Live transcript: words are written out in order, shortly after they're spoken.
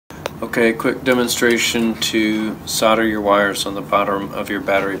Okay, quick demonstration to solder your wires on the bottom of your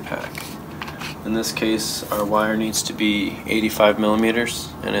battery pack. In this case, our wire needs to be 85 millimeters,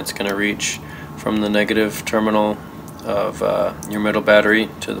 and it's going to reach from the negative terminal of your middle battery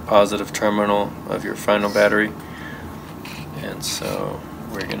to the positive terminal of your final battery. And so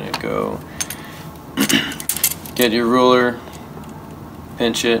we're going to go get your ruler,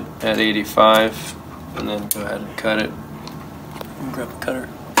 pinch it at 85, and then go ahead and cut it. Grab a cutter.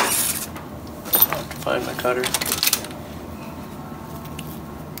 Find my cutter.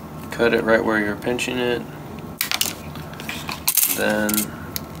 Cut it right where you're pinching it. Then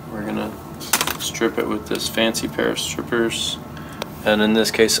we're gonna strip it with this fancy pair of strippers, and in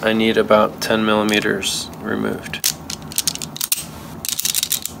this case I need about 10 millimeters removed.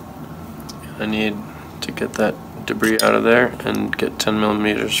 I need to get that debris out of there and get 10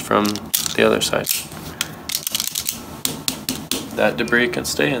 millimeters from the other side. That debris can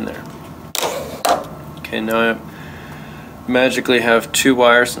stay in there. Okay, now I magically have two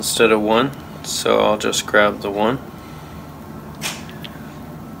wires instead of one, so I'll just grab the one,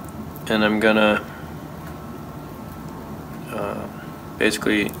 and I'm gonna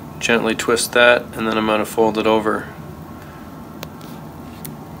basically gently twist that, and then I'm gonna fold it over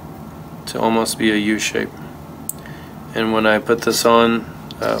to almost be a U shape. And when I put this on,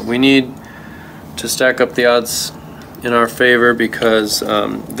 we need to stack up the odds in our favor, because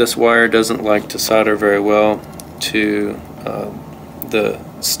this wire doesn't like to solder very well to the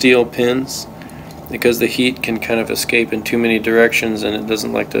steel pins, because the heat can kind of escape in too many directions and it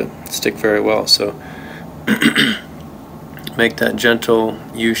doesn't like to stick very well. So make that gentle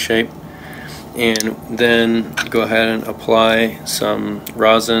U shape, and then go ahead and apply some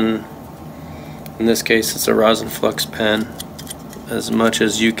rosin. In this case it's a rosin flux pen, as much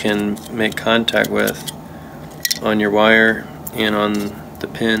as you can make contact with on your wire and on the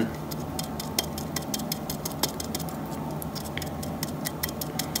pin.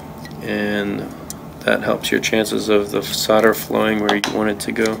 And that helps your chances of the solder flowing where you want it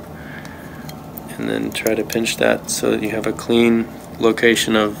to go. And then try to pinch that so that you have a clean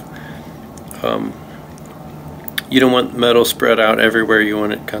location of, you don't want metal spread out everywhere, you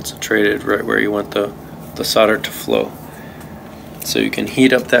want it concentrated right where you want the solder to flow. So you can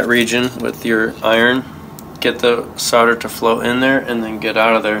heat up that region with your iron, get the solder to flow in there, and then get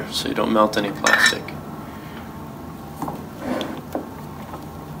out of there so you don't melt any plastic.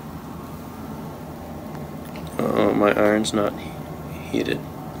 Oh, my iron's not heated.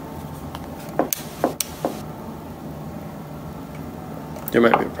 There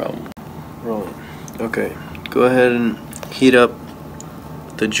might be a problem. Rolling. Okay, go ahead and heat up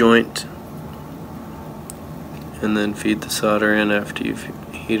the joint, and then feed the solder in after you've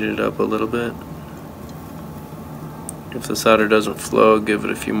heated it up a little bit. If the solder doesn't flow, give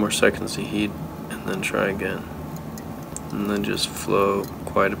it a few more seconds to heat, and then try again. And then just flow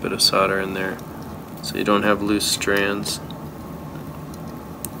quite a bit of solder in there so you don't have loose strands.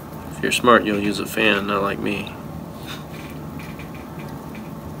 If you're smart, you'll use a fan, not like me.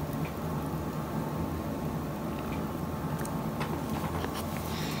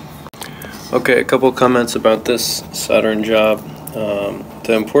 Okay, a couple comments about this soldering job.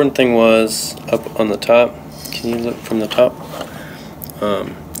 The important thing was up on the top. Can you look from the top?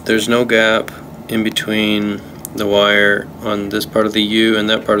 There's no gap in between the wire on this part of the U and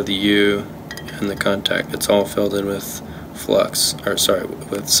that part of the U and the contact. It's all filled in with flux, or sorry,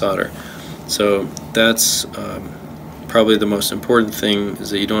 with solder. So that's probably the most important thing, is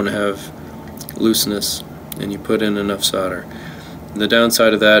that you don't have looseness and you put in enough solder. The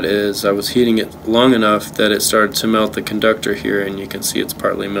downside of that is I was heating it long enough that it started to melt the conductor here, and you can see it's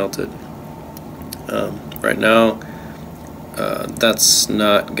partly melted. Right now that's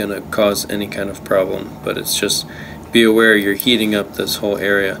not going to cause any kind of problem, but it's just, be aware you're heating up this whole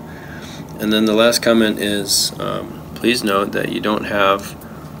area. And then the last comment is, please note that you don't have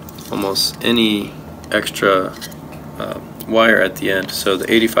almost any extra wire at the end. So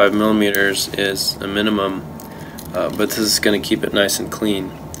the 85 millimeters is a minimum, but this is going to keep it nice and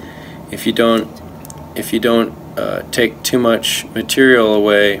clean. If you don't take too much material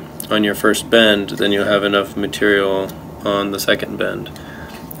away on your first bend, then you'll have enough material on the second bend.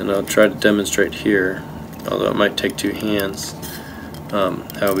 And I'll try to demonstrate here, although it might take two hands,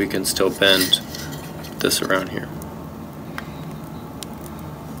 how we can still bend this around here.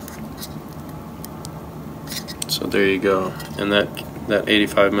 So there you go, and that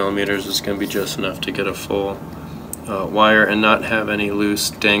 85 millimeters is going to be just enough to get a full wire and not have any loose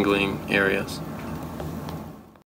dangling areas.